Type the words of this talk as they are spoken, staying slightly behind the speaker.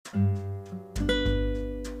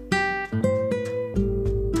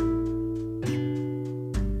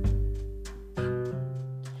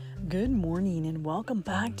welcome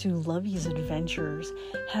back to Lovey's Adventures.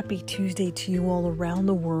 Happy Tuesday to you all around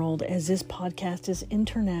the world, as this podcast is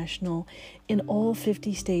international in all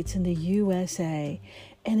 50 states in the USA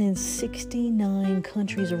and in 69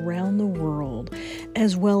 countries around the world,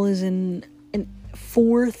 as well as in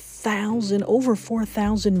over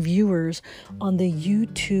 4,000 viewers on the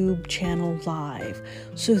YouTube channel live.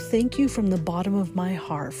 So thank you from the bottom of my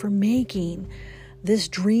heart for making this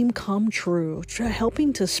dream come true,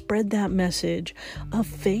 helping to spread that message of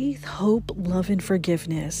faith, hope, love, and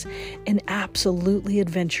forgiveness, and absolutely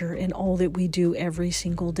adventure in all that we do every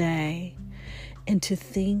single day. And to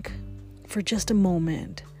think for just a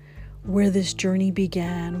moment where this journey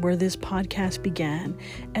began, where this podcast began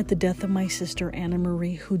at the death of my sister Anna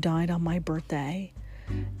Marie, who died on my birthday.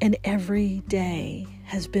 And every day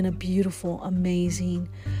has been a beautiful, amazing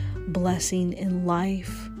blessing in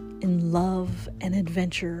life, in love and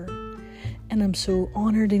adventure. And I'm so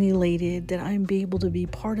honored and elated that I'm able to be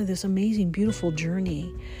part of this amazing, beautiful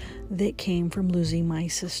journey that came from losing my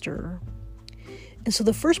sister. And so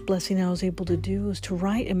the first blessing I was able to do was to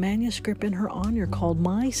write a manuscript in her honor called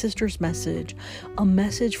My Sister's Message, a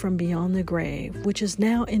message from beyond the grave, which is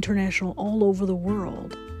now international all over the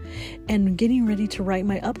world. And getting ready to write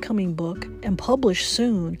my upcoming book and publish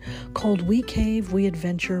soon, called We Cave, We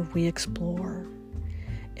Adventure, We Explore.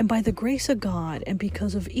 And by the grace of God, and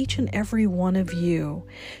because of each and every one of you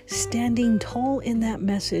standing tall in that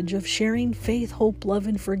message of sharing faith, hope, love,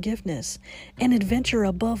 and forgiveness, and adventure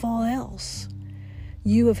above all else,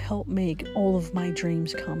 you have helped make all of my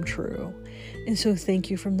dreams come true. And so thank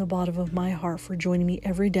you from the bottom of my heart for joining me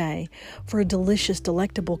every day for a delicious,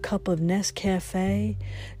 delectable cup of Nescafé.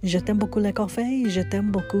 Je t'aime beaucoup le café, je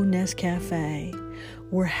t'aime beaucoup Nescafé,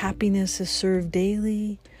 where happiness is served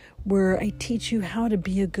daily, where I teach you how to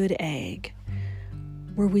be a good egg,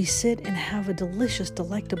 where we sit and have a delicious,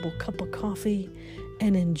 delectable cup of coffee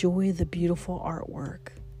and enjoy the beautiful artwork.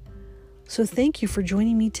 So thank you for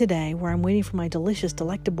joining me today, where I'm waiting for my delicious,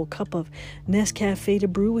 delectable cup of Nescafé to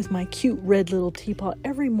brew with my cute red little teapot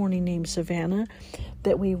every morning named Savannah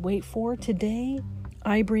that we wait for. Today,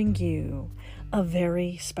 I bring you a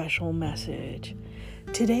very special message.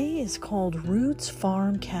 Today is called Roots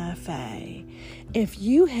Farm Cafe. If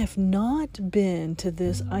you have not been to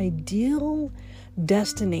this ideal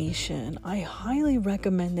destination, I highly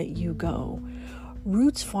recommend that you go.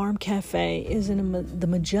 Roots Farm Cafe is in the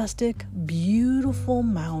majestic, beautiful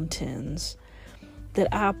mountains that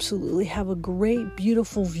absolutely have a great,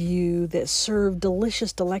 beautiful view, that serve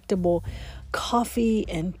delicious, delectable coffee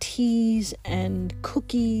and teas and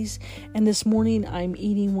cookies. And this morning I'm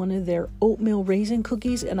eating one of their oatmeal raisin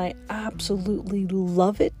cookies, and I absolutely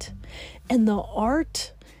love it. And the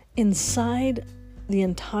art inside the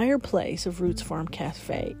entire place of Roots Farm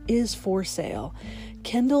Cafe is for sale.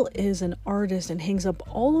 Kendall is an artist and hangs up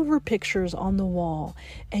all of her pictures on the wall,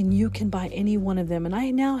 and you can buy any one of them. And I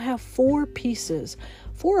now have 4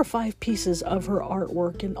 or 5 pieces of her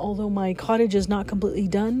artwork. And although my cottage is not completely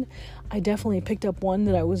done, I definitely picked up one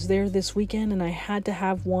that I was there this weekend, and I had to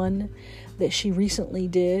have one that she recently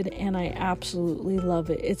did, and I absolutely love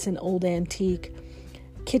it. It's an old antique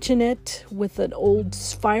kitchenette with an old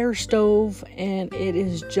fire stove, and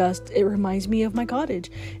it reminds me of my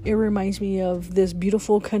cottage. It reminds me of this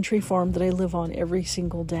beautiful country farm that I live on every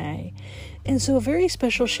single day. And so a very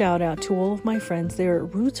special shout out to all of my friends there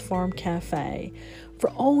at Roots Farm Cafe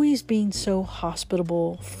for always being so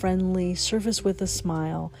hospitable, friendly, service with a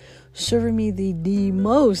smile, serving me the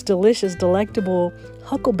most delicious, delectable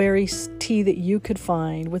huckleberry tea that you could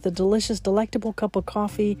find, with a delicious, delectable cup of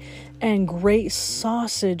coffee and great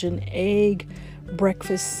sausage and egg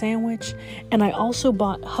breakfast sandwich. And I also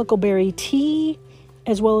bought huckleberry tea,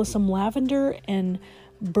 as well as some lavender and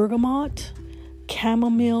bergamot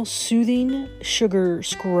chamomile soothing sugar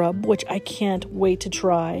scrub, which I can't wait to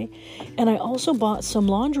try. And I also bought some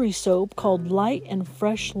laundry soap called Light and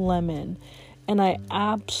Fresh Lemon. And I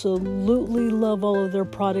absolutely love all of their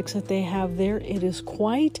products that they have there. It is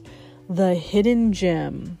quite the hidden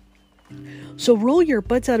gem. So roll your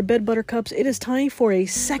butts out of bed, buttercups. It is time for a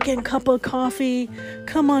second cup of coffee.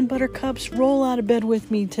 Come on, buttercups, roll out of bed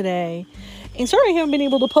with me today. And sorry I haven't been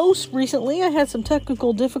able to post recently. I had some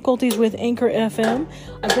technical difficulties with Anchor FM.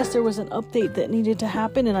 I guess there was an update that needed to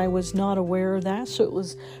happen, and I was not aware of that. So it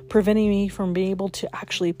was preventing me from being able to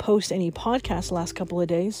actually post any podcasts the last couple of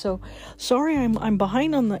days. So sorry, I'm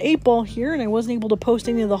behind on the 8 ball here, and I wasn't able to post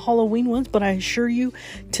any of the Halloween ones. But I assure you,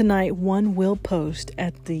 tonight one will post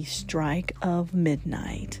at the strike of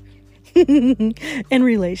midnight in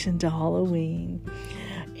relation to Halloween.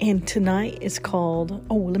 And tonight is called,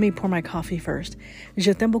 let me pour my coffee first.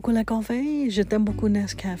 Je t'aime beaucoup le café, je t'aime beaucoup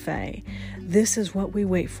Nescafé. This is what we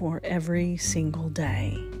wait for every single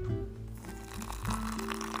day.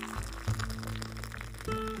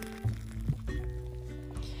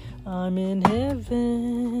 I'm in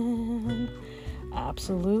heaven.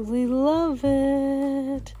 Absolutely love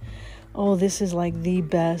it. Oh, this is like the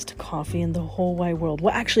best coffee in the whole wide world.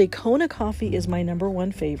 Well, actually, Kona coffee is my number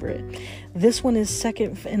one favorite. This one is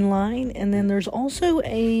second in line. And then there's also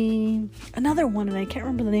another one, and I can't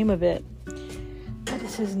remember the name of it. What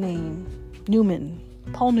is his name?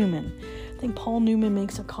 Paul Newman. I think Paul Newman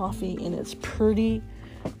makes a coffee, and it's pretty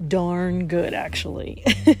darn good, actually.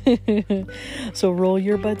 So roll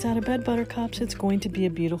your butts out of bed, buttercups. It's going to be a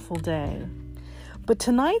beautiful day. But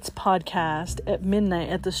tonight's podcast at midnight,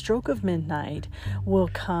 at the stroke of midnight,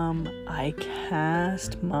 will come, I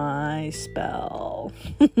cast my spell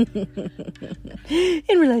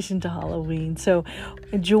in relation to Halloween. So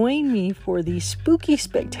join me for the spooky,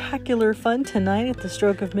 spectacular fun tonight at the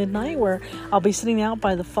stroke of midnight, where I'll be sitting out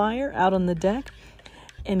by the fire, out on the deck,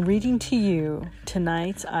 and reading to you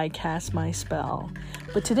tonight's I Cast My Spell.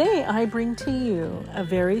 But today I bring to you a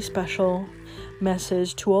very special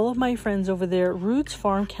message to all of my friends over there at Roots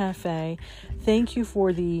Farm Cafe. Thank you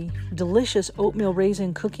for the delicious oatmeal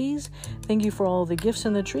raisin cookies. Thank you for all the gifts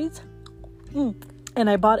and the treats. And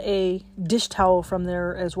I bought a dish towel from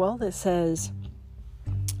there as well that says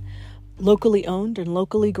locally owned and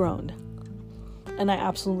locally grown. And I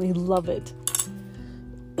absolutely love it.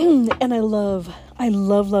 And I love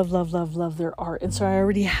their art. And so I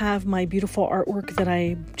already have my beautiful artwork that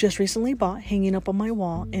I just recently bought hanging up on my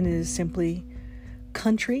wall, and it is simply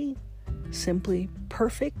country, simply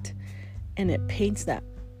perfect, and it paints that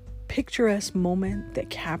picturesque moment that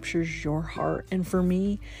captures your heart. And for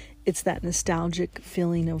me, it's that nostalgic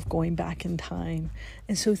feeling of going back in time.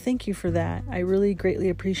 And so thank you for that. I really greatly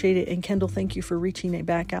appreciate it. And Kendall, thank you for reaching it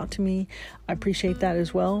back out to me. I appreciate that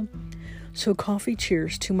as well. So coffee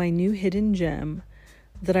cheers to my new hidden gem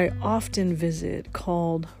that I often visit,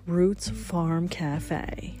 called Roots Farm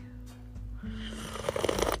Cafe.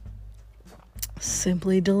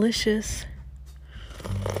 Simply delicious.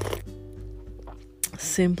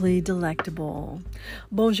 Simply delectable.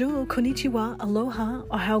 Bonjour, konnichiwa, aloha,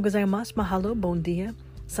 ohayou gozaimasu, mahalo, bon dia,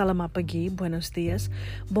 salamat pagi, buenos dias,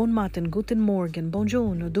 bon matin, guten morgen,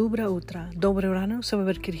 bonjourno, dobra utra, dobre rano,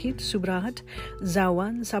 sababerkirhit, subrahat,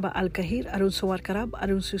 zawan, saba alkahir, arun sawar karab,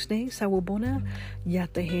 arun susne, sawubona,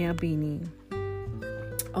 yatahea bini.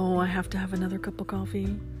 Oh, I have to have another cup of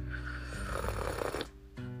coffee.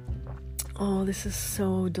 Oh, this is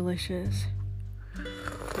so delicious.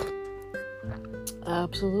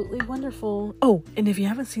 Absolutely wonderful. Oh, and if you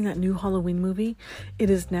haven't seen that new Halloween movie, it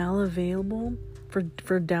is now available for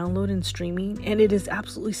download and streaming, and it is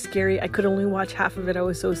absolutely scary. I could only watch half of it. I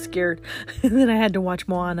was so scared. And then I had to watch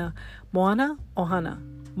Moana.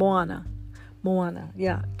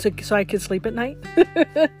 Yeah, so I could sleep at night.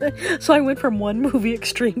 So I went from one movie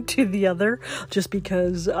extreme to the other, just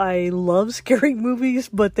because I love scary movies,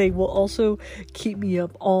 but they will also keep me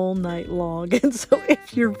up all night long. And so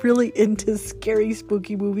if you're really into scary,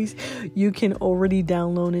 spooky movies, you can already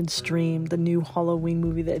download and stream the new Halloween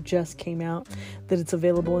movie that just came out, that it's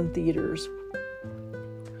available in theaters.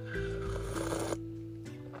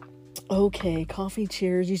 Okay, coffee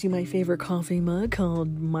cheers using my favorite coffee mug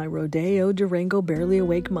called my Rodeo Durango Barely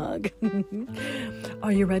Awake mug.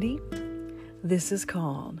 Are you ready? This is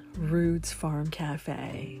called Roots Farm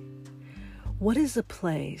Cafe. What is a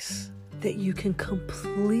place that you can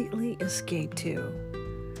completely escape to?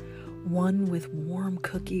 One with warm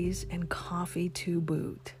cookies and coffee to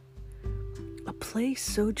boot. A place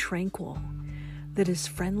so tranquil that is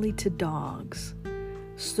friendly to dogs,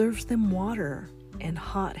 serves them water and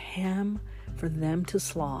hot ham for them to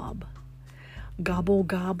slob. Gobble,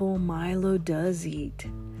 gobble, Milo does eat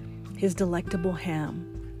his delectable ham.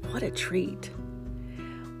 What a treat.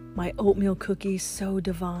 My oatmeal cookies so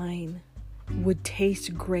divine would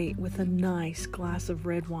taste great with a nice glass of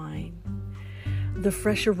red wine. The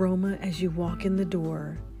fresh aroma as you walk in the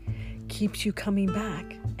door keeps you coming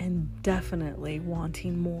back and definitely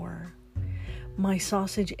wanting more. My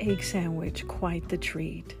sausage egg sandwich, quite the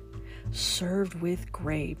treat. Served with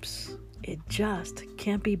grapes, it just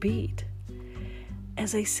can't be beat.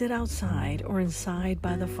 As I sit outside or inside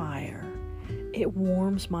by the fire, it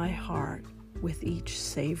warms my heart with each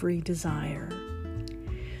savory desire.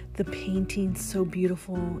 The paintings so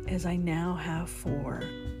beautiful as I now have 4.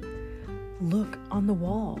 Look on the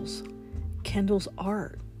walls, Kendall's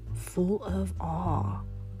art full of awe.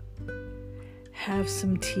 Have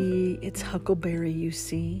some tea, it's huckleberry you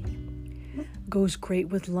see. Goes great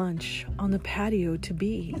with lunch on the patio to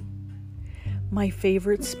be. My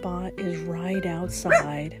favorite spot is right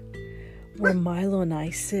outside where Milo and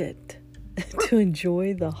I sit to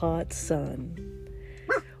enjoy the hot sun.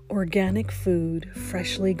 Organic food,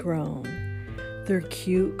 freshly grown. Their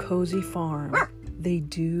cute, cozy farm they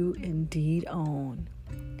do indeed own.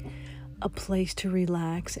 A place to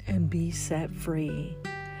relax and be set free.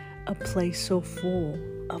 A place so full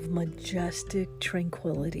of majestic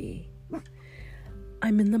tranquility.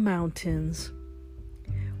 I'm in the mountains.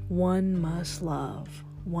 One must love,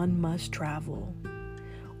 one must travel.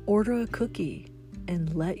 Order a cookie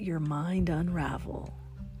and let your mind unravel.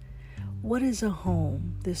 What is a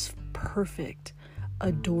home, this perfect,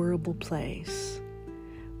 adorable place?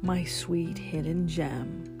 My sweet hidden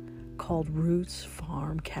gem called Roots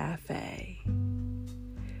Farm Cafe.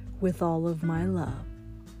 With all of my love,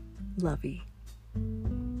 Lovey.